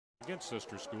against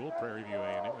sister school, Prairie View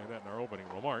A&M. We had that in our opening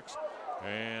remarks.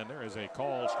 And there is a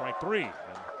call, strike three.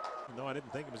 And no, I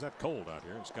didn't think it was that cold out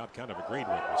here, and Scott kind of agreed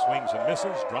with it. Swings and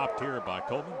misses, dropped here by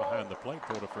Coleman behind the plate,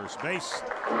 throw to first base,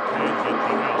 and hit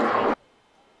the out.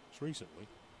 Just recently.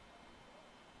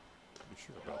 Pretty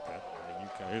sure about that. I mean,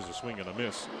 here's a swing and a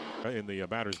miss in the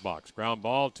batter's box. Ground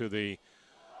ball to the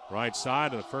right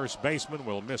side, and the first baseman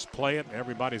will misplay it.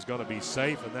 Everybody's going to be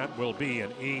safe, and that will be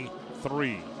an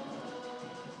E3.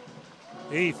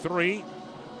 E3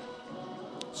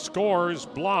 scores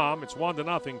Blom. It's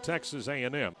 1-0 Texas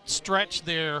A&M. Stretch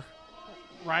there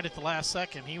right at the last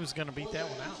second. He was going to beat that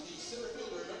one out.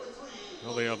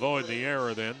 Well, they avoid the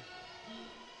error then.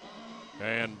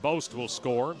 And Boast will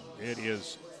score. It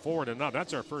is 4-0.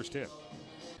 That's our first hit.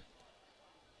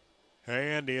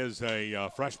 And is a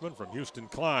freshman from Houston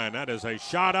Klein. That is a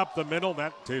shot up the middle.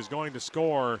 That is going to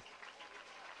score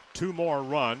 2 more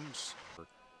runs.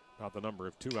 About the number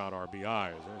of 2-out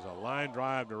RBIs. There's a line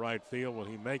drive to right field. Will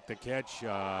he make the catch?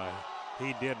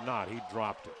 He did not. He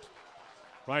dropped it.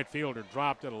 Right fielder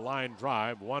dropped it, a line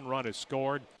drive. 1 run is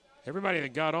scored. Everybody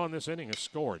that got on this inning has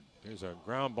scored. There's a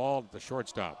ground ball at the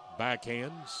shortstop.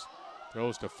 Backhands.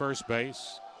 Throws to first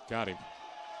base. Got him.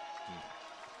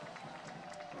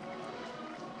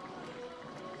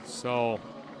 So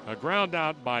a ground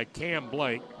out by Cam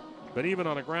Blake. But even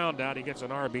on a ground out, he gets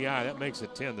an RBI. That makes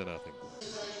it 10-0.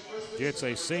 Gets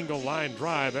a single line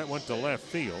drive. That went to left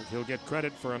field. He'll get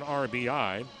credit for an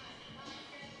RBI.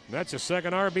 That's his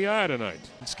second RBI tonight.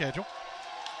 Schedule.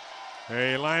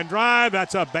 A line drive.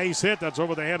 That's a base hit. That's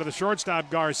over the head of the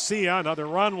shortstop, Garcia. Another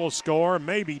run will score,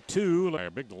 maybe 2. A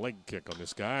big leg kick on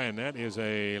this guy, and that is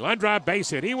a line drive base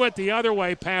hit. He went the other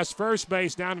way past first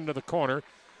base down into the corner.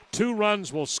 2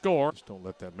 runs will score. Just don't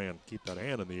let that man keep that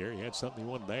hand in the air. He had something he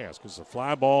wanted to ask. It's a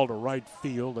fly ball to right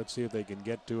field. Let's see if they can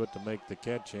get to it to make the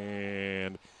catch,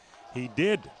 and he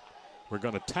did. We're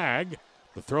going to tag.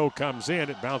 The throw comes in.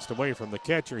 It bounced away from the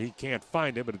catcher. He can't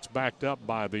find it, but it's backed up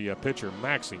by the pitcher,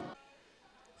 Maxey.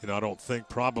 You know, I don't think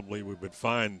probably we would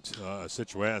find a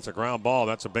situation. It's a ground ball.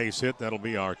 That's a base hit. That'll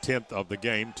be our 10th of the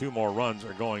game. 2 more runs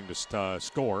are going to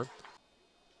score.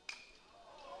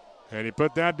 And he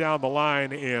put that down the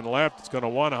line in left. It's going to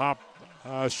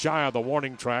 1-hop shy of the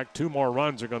warning track. 2 more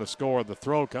runs are going to score. The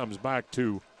throw comes back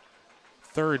to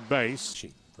third base.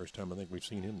 First time I think we've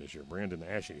seen him this year. Brandon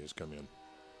Ashe has come in.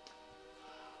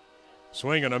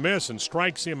 Swing and a miss, and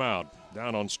strikes him out.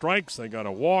 Down on strikes, they got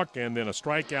a walk, and then a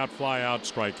strikeout, fly out,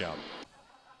 strikeout.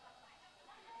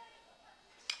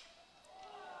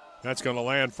 That's going to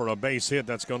land for a base hit.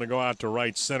 That's going to go out to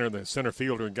right center. The center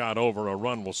fielder got over. A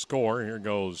run will score. Here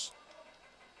goes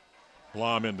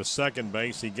Blom into second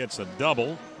base. He gets a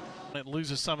double. It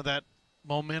loses some of that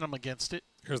momentum against it.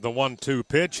 Here's the 1-2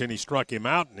 pitch, and he struck him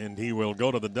out, and he will go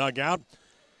to the dugout.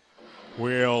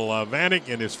 Will Vanek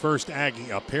in his first Aggie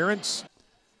appearance.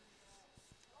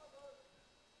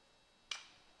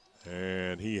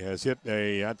 And he has hit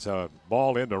that's a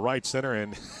ball into right center,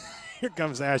 and here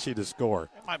comes Ashe to score.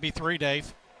 It might be 3,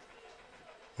 Dave.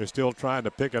 They're still trying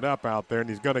to pick it up out there, and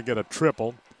he's going to get a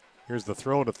triple. Here's the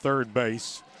throw to third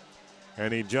base,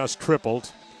 and he just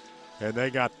tripled, and they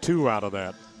got 2 out of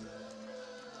that.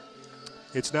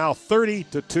 It's now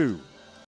 30-2.